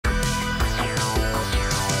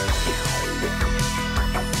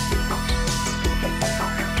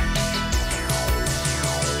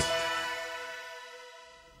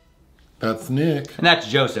That's Nick. And that's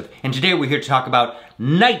Joseph. And today we're here to talk about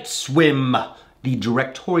Night Swim, the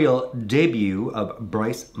directorial debut of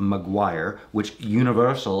Bryce McGuire, which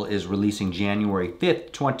Universal is releasing January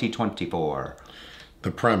 5th, 2024.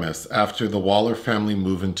 The premise: after the Waller family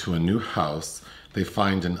move into a new house, they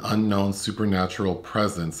find an unknown supernatural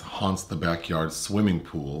presence haunts the backyard swimming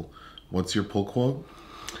pool. What's your pull quote?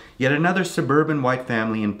 Yet another suburban white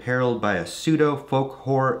family imperiled by a pseudo-folk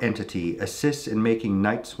horror entity assists in making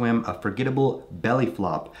Night Swim a forgettable belly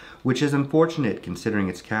flop, which is unfortunate considering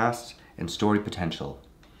its cast and story potential.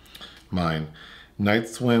 Mine: Night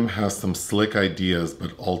Swim has some slick ideas,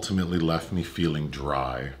 but ultimately left me feeling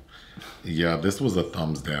dry. Yeah, this was a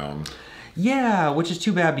thumbs down. Yeah, which is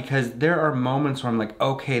too bad because there are moments where I'm like,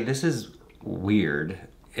 okay, this is weird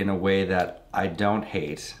in a way that I don't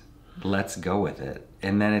hate. Let's go with it.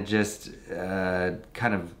 And then it just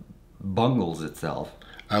kind of bungles itself.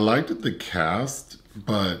 I liked the cast,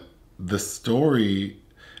 but the story,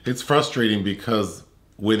 it's frustrating because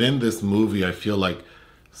within this movie, I feel like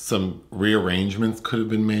some rearrangements could have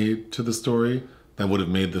been made to the story that would have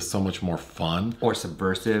made this so much more fun. Or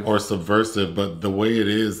subversive. Or subversive, but the way it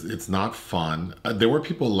is, it's not fun. There were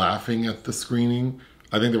people laughing at the screening.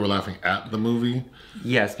 I think they were laughing at the movie.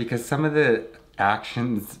 Yes, because some of the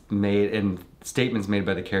actions made and statements made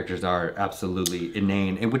by the characters are absolutely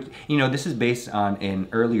inane. And which, you know, this is based on an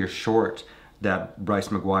earlier short that Bryce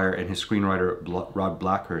McGuire and his screenwriter Rod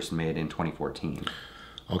Blackhurst made in 2014.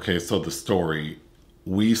 Okay, so the story.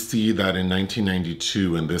 We see that in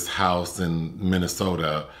 1992 in this house in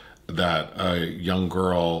Minnesota that a young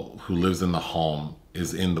girl who lives in the home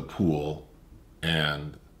is in the pool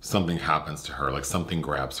and something happens to her, like something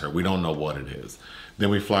grabs her. We don't know what it is. Then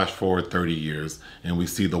we flash forward 30 years and we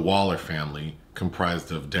see the Waller family,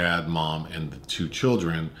 comprised of dad, mom, and the two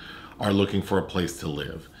children, are looking for a place to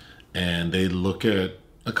live. And they look at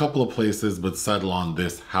a couple of places but settle on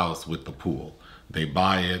this house with the pool. They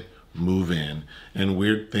buy it, move in, and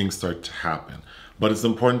weird things start to happen. But it's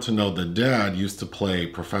important to know the dad used to play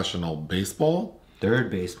professional baseball. Third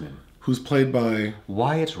baseman. Who's played by?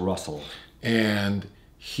 Wyatt Russell. And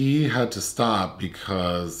he had to stop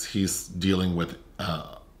because he's dealing with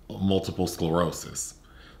multiple sclerosis.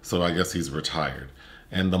 So I guess he's retired.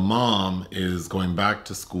 And the mom is going back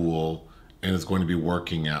to school and is going to be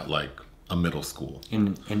working at like a middle school.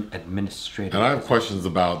 In administrative. And I have questions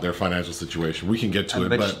about their financial situation. We can get to it,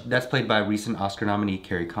 but that's played by recent Oscar nominee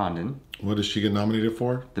Kerry Condon. What does she get nominated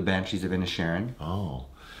for? The Banshees of Inisherin. Oh.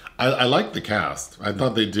 I like the cast. I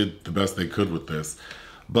thought they did the best they could with this.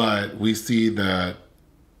 But we see that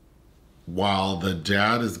while the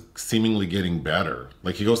dad is seemingly getting better,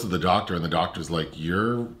 like he goes to the doctor and the doctor's like,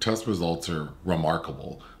 your test results are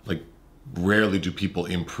remarkable. Like rarely do people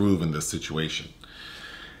improve in this situation.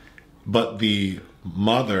 But the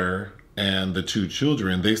mother and the two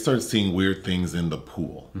children, they start seeing weird things in the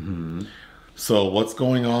pool. Mm-hmm. So what's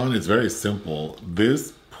going on? It's very simple.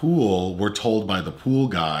 This pool, we're told by the pool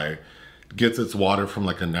guy, gets its water from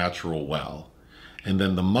like a natural well. And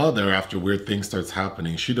then the mother, after weird things starts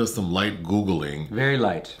happening, she does some light Googling. Very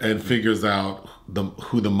light. And figures out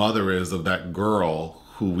who the mother is of that girl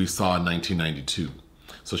who we saw in 1992.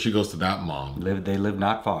 So she goes to that mom. They live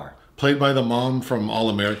not far. Played by the mom from All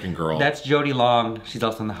American Girl. That's Jodi Long. She's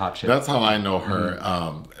also in the Hot Chick. That's how I know her.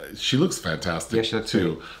 Mm-hmm. She looks fantastic. Yeah, she looks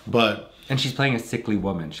too. Great. But and she's playing a sickly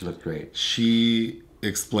woman. She looks great. She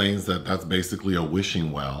explains that that's basically a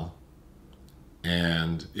wishing well.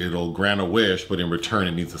 And it'll grant a wish, but in return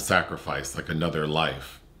it needs a sacrifice, like another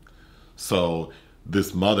life. So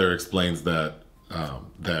this mother explains that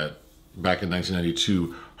that back in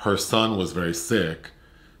 1992, her son was very sick.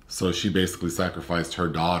 So she basically sacrificed her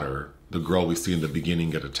daughter, the girl we see in the beginning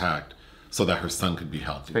get attacked, so that her son could be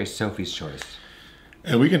healthy. It's very Sophie's choice.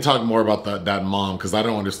 And we can talk more about that mom, because I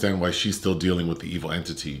don't understand why she's still dealing with the evil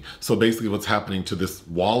entity. So basically what's happening to this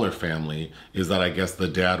Waller family is that I guess the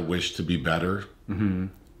dad wished to be better. Mm-hmm.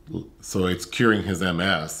 So it's curing his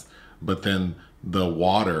MS, but then the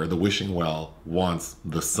wishing well, wants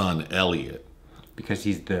the son, Elliot. Because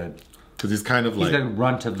he's kind of like... He's the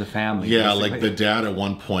runt of the family. Yeah, basically. like the dad at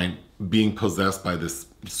one point, being possessed by this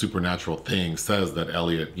supernatural thing, says that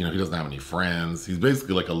Elliot, you know, he doesn't have any friends. He's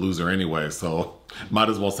basically like a loser anyway, so might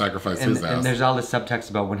as well sacrifice his ass. And there's all this subtext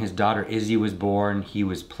about when his daughter Izzy was born, he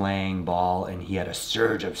was playing ball and he had a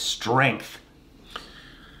surge of strength.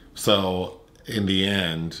 So in the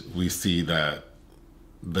end, we see that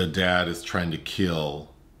the dad is trying to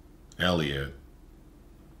kill Elliot.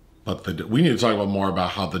 But we need to talk about more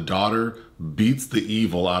about how the daughter beats the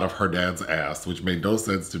evil out of her dad's ass, which made no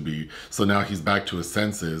sense to me. So now he's back to his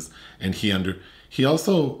senses, and he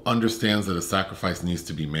also understands that a sacrifice needs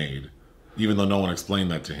to be made. even though no one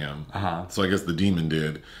explained that to him. Uh-huh. So I guess the demon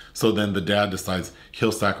did. So then the dad decides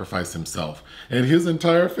he'll sacrifice himself. And his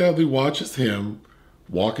entire family watches him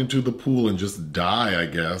walk into the pool and just die, I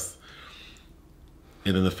guess.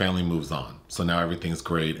 And then the family moves on. So now everything's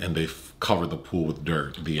great, and they cover the pool with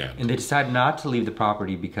dirt. The end. And they decide not to leave the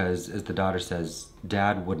property because, as the daughter says,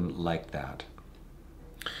 Dad wouldn't like that.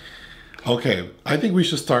 Okay, I think we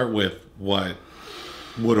should start with what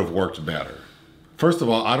would have worked better. First of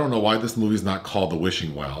all, I don't know why this movie's not called The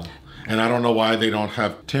Wishing Well. And I don't know why they don't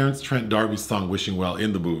have Terrence Trent D'Arby's song Wishing Well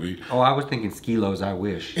in the movie. Oh, I was thinking Skilo's I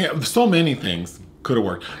Wish. Yeah, so many things could have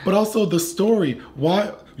worked. But also the story,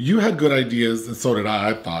 why... You had good ideas, and so did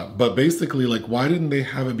I thought. But basically, like, why didn't they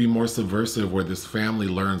have it be more subversive where this family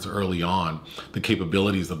learns early on the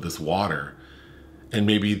capabilities of this water? And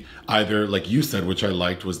maybe either, like you said, which I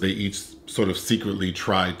liked, was they each sort of secretly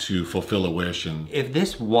try to fulfill a wish. And if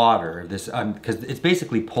this water, this, because it's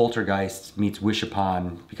basically Poltergeist meets Wish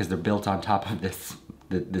Upon, because they're built on top of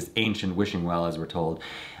this ancient wishing well, as we're told.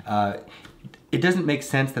 It doesn't make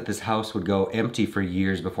sense that this house would go empty for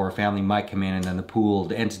years before a family might come in, and then the pool,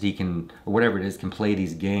 the entity can, or whatever it is, can play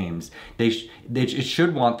these games. It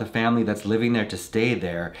should want the family that's living there to stay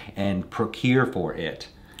there and procure for it.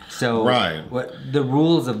 So right. The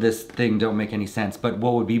rules of this thing don't make any sense. But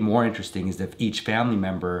what would be more interesting is if each family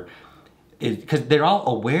member, because they're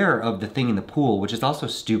all aware of the thing in the pool, which is also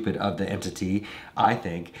stupid of the entity, I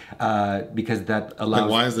think, because that allows... Like,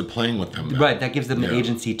 why is it playing with them then? Right, that gives them the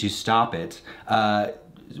agency to stop it.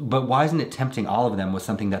 But why isn't it tempting all of them with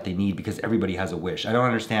something that they need? Because everybody has a wish. I don't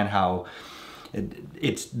understand how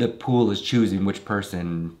the pool is choosing which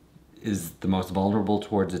person is the most vulnerable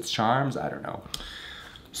towards its charms. I don't know.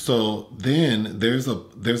 So then there's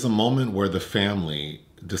a moment where the family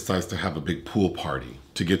decides to have a big pool party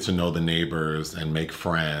to get to know the neighbors and make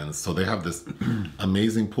friends. So they have this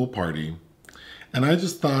amazing pool party. And I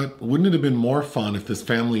just thought, wouldn't it have been more fun if this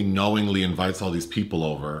family knowingly invites all these people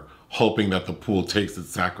over, hoping that the pool takes its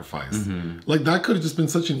sacrifice? Mm-hmm. Like, that could have just been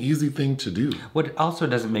such an easy thing to do. What also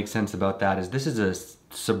doesn't make sense about that is this is a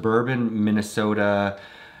suburban Minnesota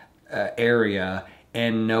area,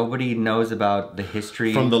 and nobody knows about the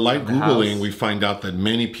history. From the light Googling, we find out that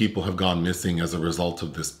many people have gone missing as a result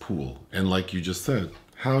of this pool. And like you just said,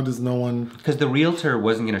 how does no one... Because the realtor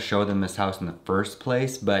wasn't going to show them this house in the first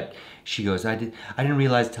place, but she goes, I didn't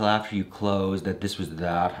realize till after you closed that this was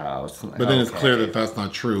that house. Like, but then it's clear that that's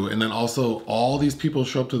not true. And then also, all these people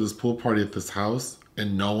show up to this pool party at this house,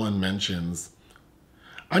 and no one mentions...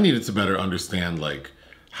 I needed to better understand, like,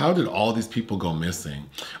 how did all these people go missing?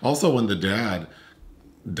 Also, when the dad...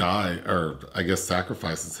 or I guess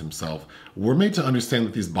sacrifices himself, we're made to understand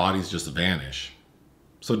that these bodies just vanish.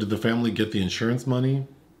 So did the family get the insurance money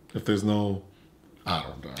if there's no... I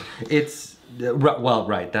don't know. It's... Well,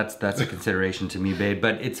 right. That's a consideration to me, babe.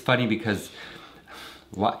 But it's funny because...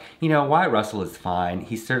 Wyatt Russell is fine.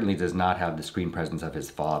 He certainly does not have the screen presence of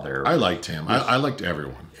his father. I liked him. I liked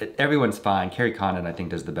everyone. Everyone's fine. Kerry Condon, I think,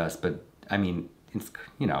 does the best. But, I mean, it's,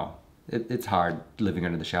 it's hard living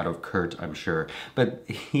under the shadow of Kurt, I'm sure. But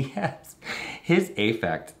he has his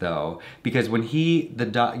affect, though, because when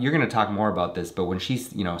you're going to talk more about this, but when she,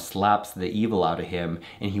 slaps the evil out of him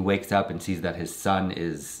and he wakes up and sees that his son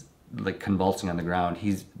is like convulsing on the ground,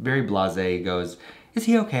 he's very blasé, goes, is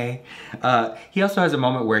he okay? He also has a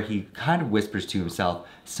moment where he kind of whispers to himself,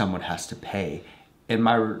 someone has to pay. And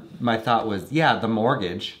my thought was, yeah, the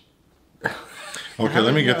mortgage. Okay,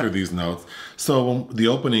 let me get through these notes. So the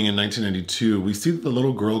opening in 1992, we see that the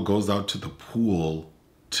little girl goes out to the pool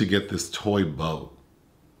to get this toy boat.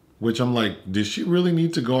 Which I'm like, did she really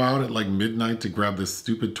need to go out at like midnight to grab this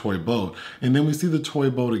stupid toy boat? And then we see the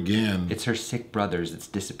toy boat again. It's her sick brother's. It's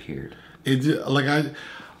disappeared.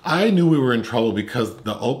 I knew we were in trouble because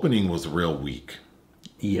the opening was real weak.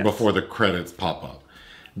 Yes. Before the credits pop up.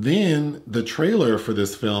 Then the trailer for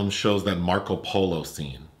this film shows that Marco Polo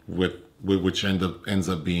scene which ends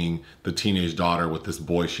up being the teenage daughter with this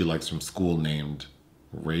boy she likes from school named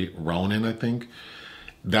Ronan, I think.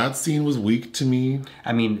 That scene was weak to me.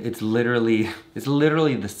 I mean, it's literally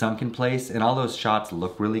the sunken place, and all those shots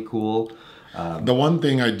look really cool. The one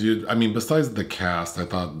thing besides the cast, I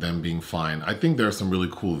thought them being fine. I think there are some really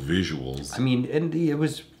cool visuals. I mean, and it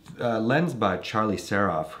was lensed by Charlie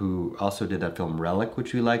Sarroff, who also did that film Relic,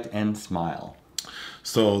 which we liked, and Smile.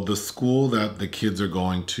 So the school that the kids are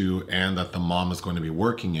going to and that the mom is going to be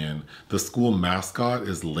working in, the school mascot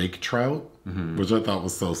is lake trout, which I thought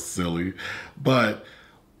was so silly. But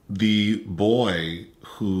the boy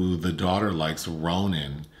who the daughter likes,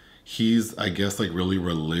 Ronan, he's, I guess, like really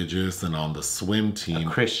religious and on the swim team.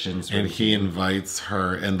 Christian swim and he team. invites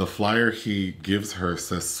her, and the flyer he gives her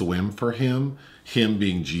says swim for him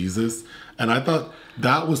being Jesus. And I thought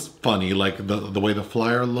that was funny, like the way the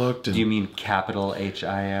flyer looked. And, Do you mean capital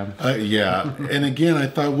H-I-M? yeah. And again, I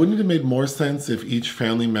thought, wouldn't it have made more sense if each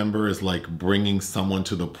family member is like bringing someone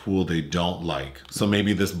to the pool they don't like? So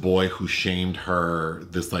maybe this boy who shamed her,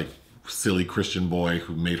 this like silly Christian boy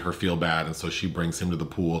who made her feel bad, and so she brings him to the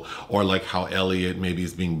pool. Or like how Elliot maybe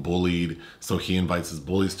is being bullied, so he invites his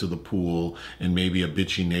bullies to the pool. And maybe a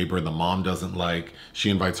bitchy neighbor the mom doesn't like, she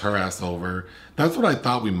invites her ass over. That's what I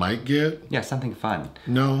thought we might get. Yeah, something fun.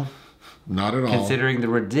 No, not at all. Considering the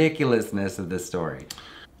ridiculousness of this story.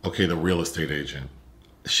 Okay, the real estate agent.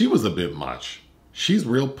 She was a bit much. She's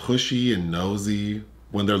real pushy and nosy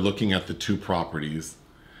when they're looking at the two properties,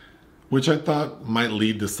 which I thought might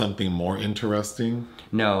lead to something more interesting.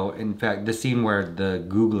 No, in fact, the scene where the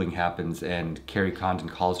Googling happens and Kerry Condon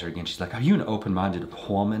calls her again, she's like, are you an open-minded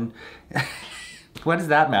woman? What does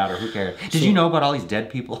that matter? Who cares? Did you know about all these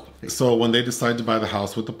dead people? So when they decide to buy the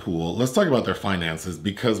house with the pool, let's talk about their finances,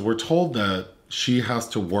 because we're told that she has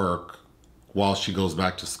to work while she goes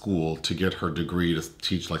back to school to get her degree to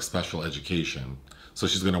teach like special education. So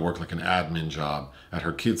she's going to work like an admin job at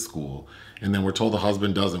her kid's school. And then we're told the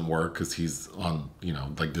husband doesn't work because he's on, you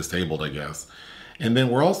know, like disabled, I guess. And then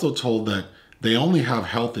we're also told that they only have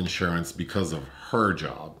health insurance because of her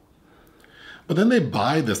job. But then they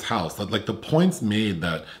buy this house. Like the point's made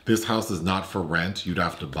that this house is not for rent. You'd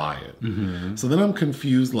have to buy it. Mm-hmm. So then I'm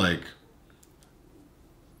confused, like,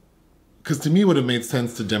 because to me it would have made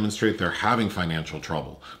sense to demonstrate they're having financial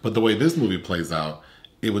trouble. But the way this movie plays out,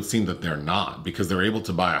 it would seem that they're not, because they're able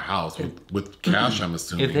to buy a house with cash, I'm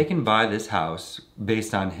assuming. If they can buy this house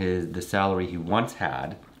based on the salary he once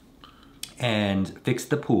had and fix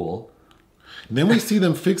the pool. Then we see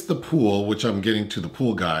them fix the pool, which I'm getting to the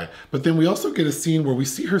pool guy. But then we also get a scene where we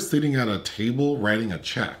see her sitting at a table writing a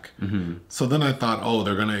check. Mm-hmm. So then I thought, oh,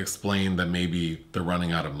 they're going to explain that maybe they're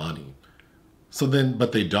running out of money. So then,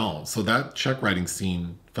 but they don't. So that check writing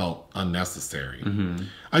scene felt unnecessary. Mm-hmm.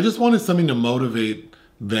 I just wanted something to motivate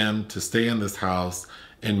them to stay in this house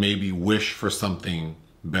and maybe wish for something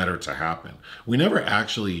better to happen. We never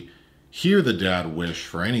actually hear the dad wish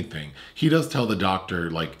for anything. He does tell the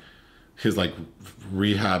doctor, like his like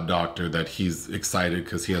rehab doctor, that he's excited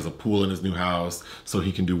because he has a pool in his new house so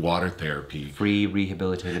he can do water therapy. Free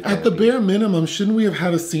rehabilitative therapy. At the bare minimum, shouldn't we have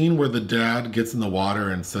had a scene where the dad gets in the water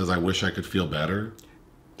and says, I wish I could feel better?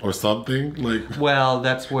 Or something? Like, well,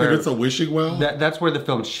 that's where... Like it's a wishing well? That's where the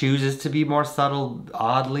film chooses to be more subtle,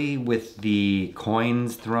 oddly, with the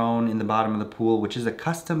coins thrown in the bottom of the pool, which is a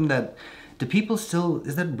custom that... Do people still...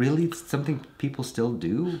 Is that really something people still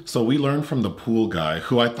do? So we learned from the pool guy,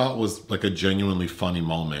 who I thought was like a genuinely funny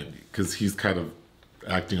moment, because he's kind of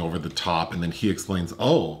acting over the top, and then he explains,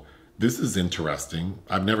 oh, this is interesting.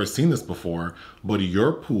 I've never seen this before, but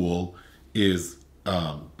your pool is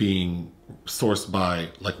being sourced by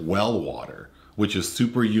like well water, which is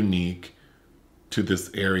super unique to this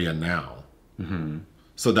area now. Mm-hmm.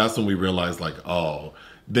 So that's when we realized, like, oh,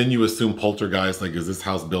 then you assume poltergeist, like, is this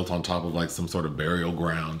house built on top of like some sort of burial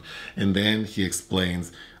ground? And then he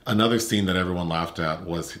explains, another scene that everyone laughed at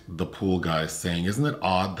was the pool guy saying, isn't it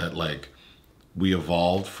odd that like we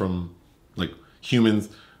evolved from like humans,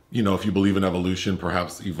 you know, if you believe in evolution,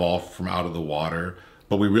 perhaps evolved from out of the water,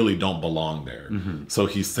 but we really don't belong there. Mm-hmm. So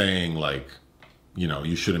he's saying like, you know,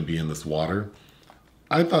 you shouldn't be in this water.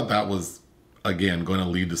 I thought that was, again, going to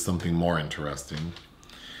lead to something more interesting.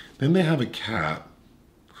 Then they have a cat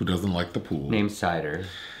who doesn't like the pool. Named Cider.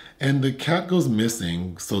 And the cat goes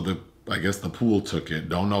missing, so I guess the pool took it.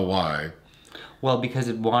 Don't know why. Well, because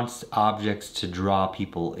it wants objects to draw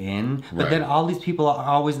people in. But Right. then all these people are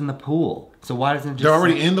always in the pool. So why doesn't it just... They're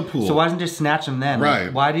already in the pool. So why doesn't it just snatch them then?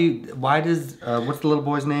 Right. Like, why does... what's the little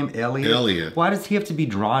boy's name? Elliot? Elliot. Why does he have to be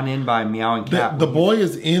drawn in by a meowing cat? The boy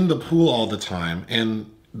is in the pool all the time, and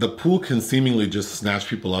the pool can seemingly just snatch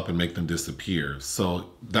people up and make them disappear. So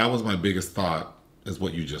that was my biggest thought, is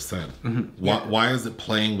what you just said. Mm-hmm. Why is it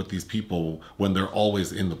playing with these people when they're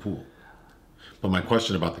always in the pool? But my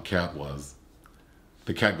question about the cat was,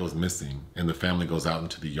 the cat goes missing, and the family goes out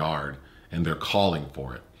into the yard, and they're calling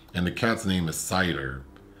for it. And the cat's name is Cider.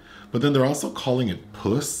 But then they're also calling it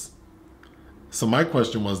Puss. So my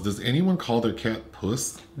question was, does anyone call their cat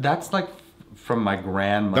Puss? That's like from my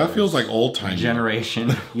grandmother's That feels like old-timey.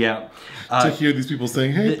 generation. Yeah. To hear these people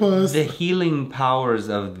saying, hey, Puss. The healing powers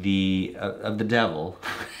of the devil,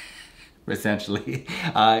 essentially.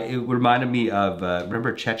 It reminded me of,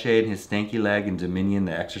 remember Cheche and his stanky leg in Dominion,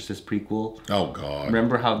 the Exorcist prequel? Oh, God.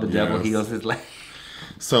 Remember how the devil heals his leg?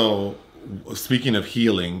 So, speaking of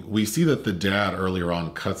healing, we see that the dad earlier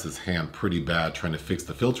on cuts his hand pretty bad trying to fix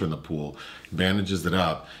the filter in the pool, bandages it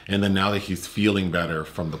up, and then now that he's feeling better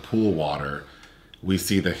from the pool water, we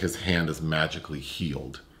see that his hand is magically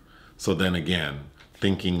healed. So then again,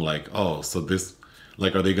 thinking like, oh, so this,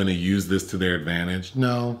 like, are they going to use this to their advantage?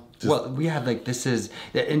 No. Well, yeah, like this is,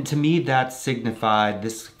 and to me that signified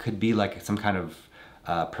this could be like some kind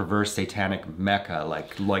of perverse satanic mecca,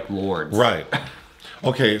 like lords. Right.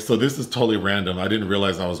 Okay, so this is totally random. I didn't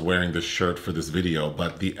realize I was wearing this shirt for this video,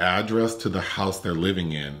 but the address to the house they're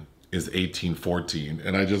living in is 1814.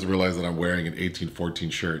 And I just realized that I'm wearing an 1814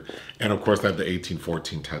 shirt. And of course I have the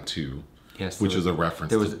 1814 tattoo. Yes, which is a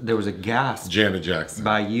reference there was a gasp Janet Jackson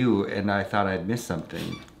by you, and I thought I'd missed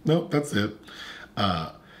something. Nope, that's it.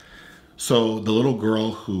 So the little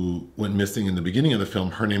girl who went missing in the beginning of the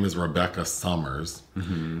film, her name is Rebecca Summers.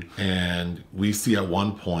 And we see at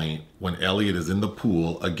one point when Elliot is in the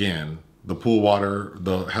pool, again, the pool water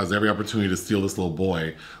has every opportunity to steal this little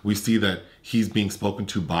boy. We see that he's being spoken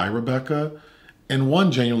to by Rebecca. And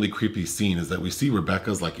one genuinely creepy scene is that we see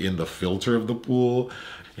Rebecca's like in the filter of the pool,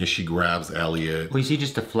 and she grabs Elliot. Well, you see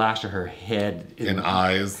just a flash of her head and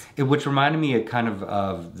eyes, which reminded me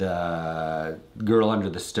of the girl under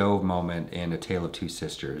the stove moment in A Tale of Two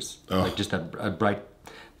Sisters. Like just a bright,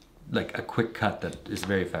 like a quick cut that is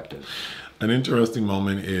very effective. An interesting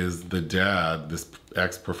moment is the dad, this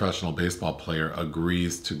ex-professional baseball player,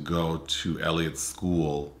 agrees to go to Elliot's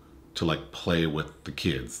school to like play with the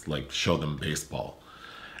kids, like show them baseball.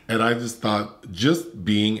 And I just thought just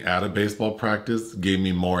being at a baseball practice gave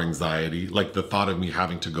me more anxiety. Like the thought of me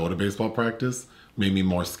having to go to baseball practice made me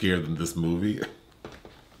more scared than this movie.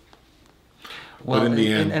 Well, but in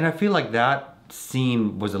the end... And I feel like that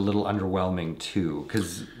scene was a little underwhelming too,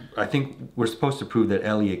 because I think we're supposed to prove that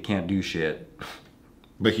Elliot can't do shit.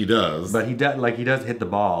 But he does. But he does hit the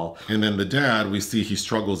ball. And then the dad, we see he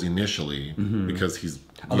struggles initially because he's...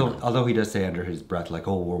 Although he does say under his breath, like,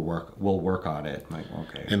 "Oh, we'll work on it." I'm like,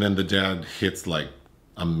 okay. And then the dad hits like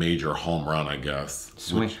a major home run, I guess,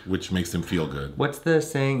 which makes him feel good. What's the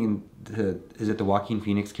saying? Is it the Joaquin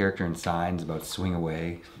Phoenix character in Signs about swing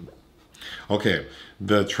away? Okay,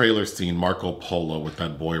 the trailer scene, Marco Polo with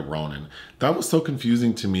that boy Ronan, that was so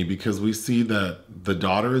confusing to me because we see that the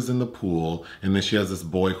daughter is in the pool and then she has this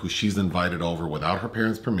boy who she's invited over without her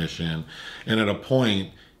parents' permission, and at a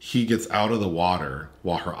point he gets out of the water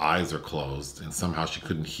while her eyes are closed and somehow she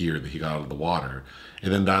couldn't hear that he got out of the water.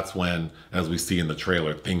 And then that's when, as we see in the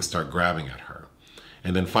trailer, things start grabbing at her.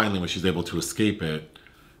 And then finally when she's able to escape it,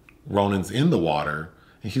 Ronan's in the water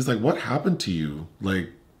and he's like, "What happened to you? Like,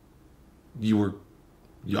 you were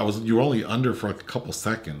only under for a couple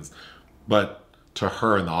seconds." But to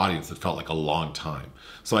her in the audience, it felt like a long time.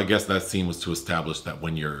 So I guess that scene was to establish that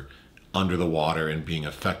when you're under the water and being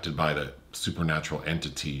affected by the supernatural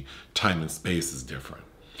entity, time and space is different.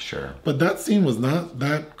 Sure. But that scene was not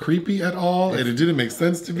that creepy at all, and it didn't make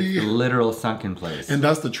sense to me. It's literal sunken place. And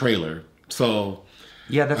that's the trailer. So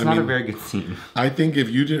yeah, that's not a very good scene. I think if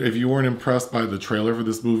you weren't impressed by the trailer for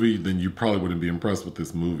this movie, then you probably wouldn't be impressed with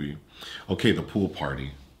this movie. Okay, the pool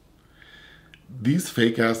party. These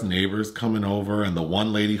fake ass neighbors coming over, and the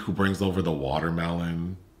one lady who brings over the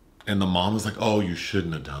watermelon, and the mom is like, "Oh, you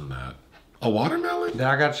shouldn't have done that." A watermelon? That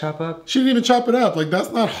I gotta chop up? She didn't even chop it up. Like, that's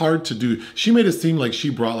not hard to do. She made it seem like she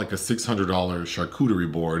brought like a $600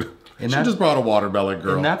 charcuterie board. And she just brought a watermelon,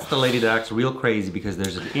 girl. And that's the lady that acts real crazy because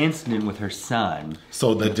there's an incident with her son.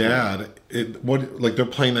 So the dad, they're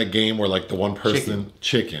playing that game where like the one person,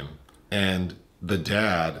 chicken, and the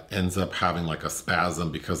dad ends up having like a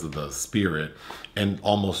spasm because of the spirit and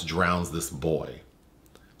almost drowns this boy.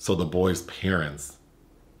 So the boy's parents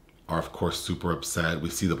are of course super upset. We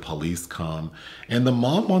see the police come and the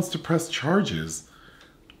mom wants to press charges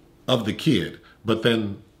of the kid, but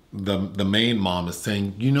then the main mom is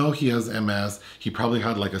saying, "You know, he has MS. He probably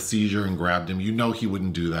had like a seizure and grabbed him. You know he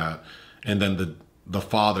wouldn't do that." And then the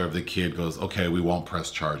father of the kid goes, "Okay, we won't press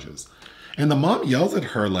charges." And the mom yells at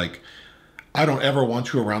her like, "I don't ever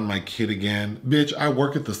want you around my kid again. Bitch, I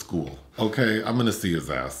work at the school. Okay, I'm gonna see his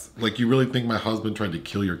ass. Like, you really think my husband tried to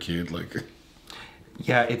kill your kid?" Like,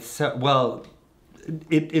 yeah, it's well,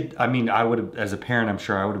 I mean, I would have, as a parent, I'm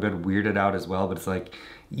sure I would have been weirded out as well. But it's like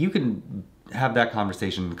you can have that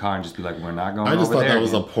conversation in the car and just be like, "We're not going." I just thought that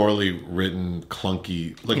was a poorly written,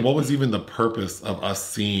 clunky. Like, what was even the purpose of us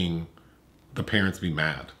seeing the parents be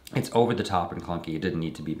mad? It's over the top and clunky. It didn't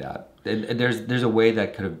need to be that. There's a way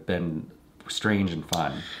that could have been strange and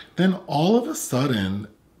fun. Then all of a sudden,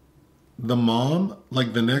 the mom,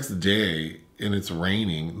 like the next day, and it's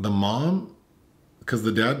raining, the mom, because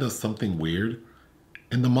the dad does something weird,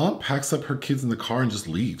 And the mom packs up her kids in the car and just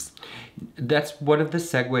leaves. That's one of the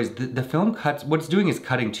segues. The film cuts, what it's doing is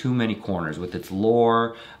cutting too many corners with its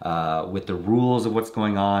lore, with the rules of what's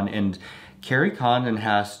going on. And Kerry Condon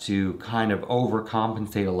has to kind of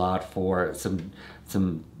overcompensate a lot for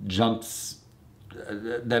some jumps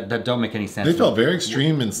that don't make any sense. They felt very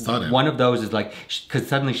extreme and sudden. One of those is like, because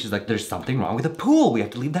suddenly she's like, there's something wrong with the pool. We have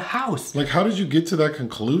to leave the house. Like, how did you get to that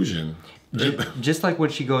conclusion? Just like when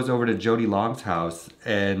she goes over to Jodi Long's house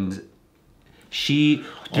and she,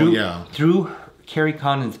 through Kerry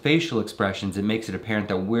Condon's facial expressions, it makes it apparent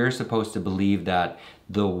that we're supposed to believe that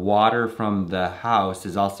the water from the house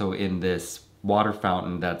is also in this water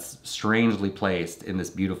fountain that's strangely placed in this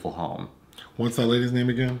beautiful home. What's that lady's name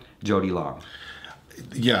again? Jodi Long.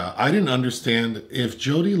 Yeah, I didn't understand if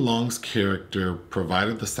Jodi Long's character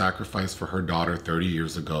provided the sacrifice for her daughter 30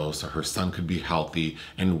 years ago so her son could be healthy,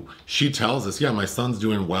 and she tells us, yeah, my son's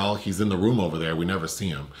doing well, he's in the room over there, we never see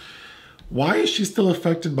him. Why is she still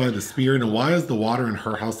affected by the spirit, and why is the water in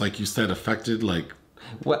her house, like you said, affected? Like,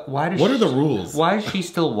 what are the rules? Why is she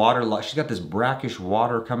still waterlogged? She's got this brackish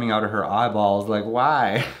water coming out of her eyeballs. Like,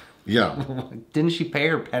 why? Yeah. Didn't she pay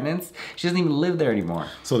her penance? She doesn't even live there anymore.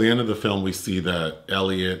 So at the end of the film, we see that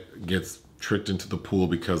Elliot gets tricked into the pool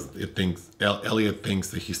because Elliot thinks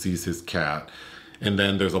that he sees his cat. And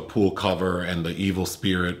then there's a pool cover and the evil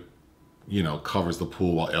spirit, you know, covers the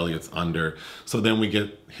pool while Elliot's under. So then we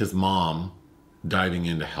get his mom diving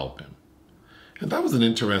in to help him. And that was an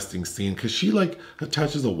interesting scene because she like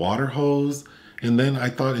attaches a water hose. And then I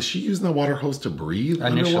thought, is she using the water hose to breathe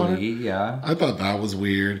initially, underwater? Yeah. I thought that was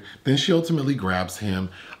weird. Then she ultimately grabs him.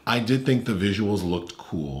 I did think the visuals looked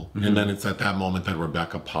cool. Mm-hmm. And then it's at that moment that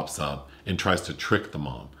Rebecca pops up and tries to trick the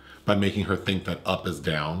mom by making her think that up is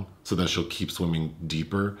down so that she'll keep swimming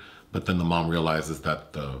deeper. But then the mom realizes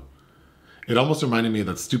that it almost reminded me of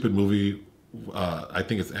that stupid movie, I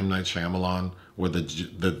think it's M. Night Shyamalan, where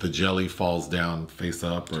the jelly falls down face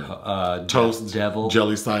up, or toast devil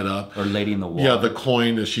jelly side up, or Lady in the Water. Yeah, the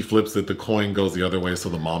coin, as she flips it, the coin goes the other way, so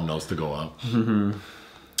the mom knows to go up. Mm-hmm.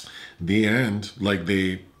 The end, like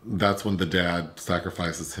that's when the dad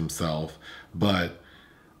sacrifices himself. But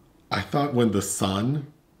I thought when the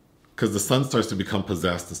son, because the son starts to become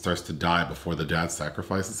possessed and starts to die before the dad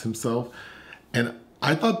sacrifices himself, and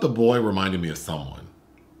I thought the boy reminded me of someone.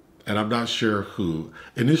 And I'm not sure who.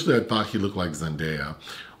 Initially, I thought he looked like Zendaya.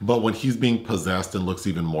 But when he's being possessed and looks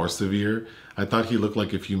even more severe, I thought he looked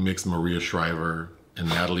like if you mix Maria Shriver and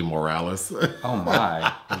Natalie Morales. Oh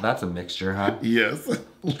my. Well, that's a mixture, huh? Yes.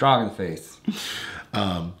 Strong in the face.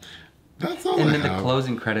 That's all And I then have. the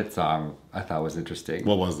closing credit song I thought was interesting.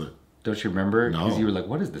 What was it? Don't you remember? No. Because you were like,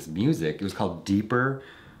 what is this music? It was called Deeper.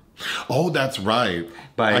 Oh, that's right.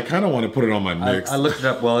 By, I kind of want to put it on my mix. I looked it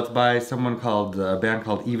up. Well, it's by someone called, a band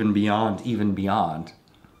called Even Beyond, Even Beyond.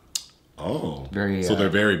 Oh. Very. So they're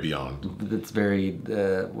very beyond. That's very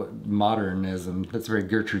modernism. That's very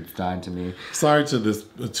Gertrude Stein to me. Sorry to these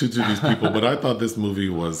people, but I thought this movie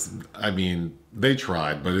was, I mean, they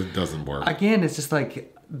tried, but it doesn't work. Again, it's just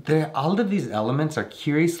like, all of these elements are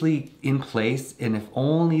curiously in place, and if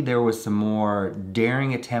only there was some more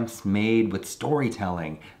daring attempts made with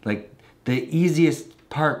storytelling. Like, the easiest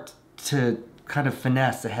part to kind of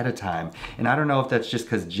finesse ahead of time. And I don't know if that's just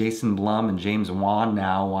because Jason Blum and James Wan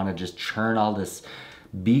now want to just churn all this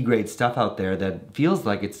B-grade stuff out there that feels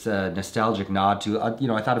like it's a nostalgic nod to, you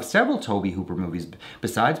know, I thought of several Tobe Hooper movies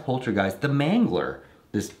besides Poltergeist. The Mangler,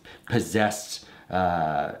 this possessed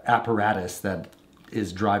apparatus that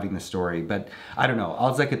is driving the story. But I don't know,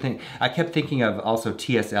 all I could think, I kept thinking of also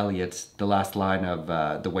T.S. Eliot, the last line of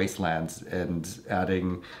The Wastelands, and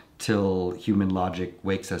adding, till human logic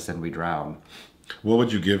wakes us and we drown. What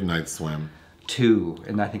would you give Night Swim? 2,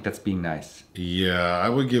 and I think that's being nice. Yeah, I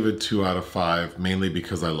would give it 2 out of 5, mainly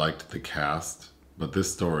because I liked the cast. But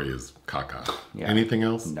this story is caca. Yeah. Anything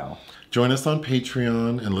else? No. Join us on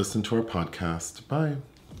Patreon and listen to our podcast. Bye.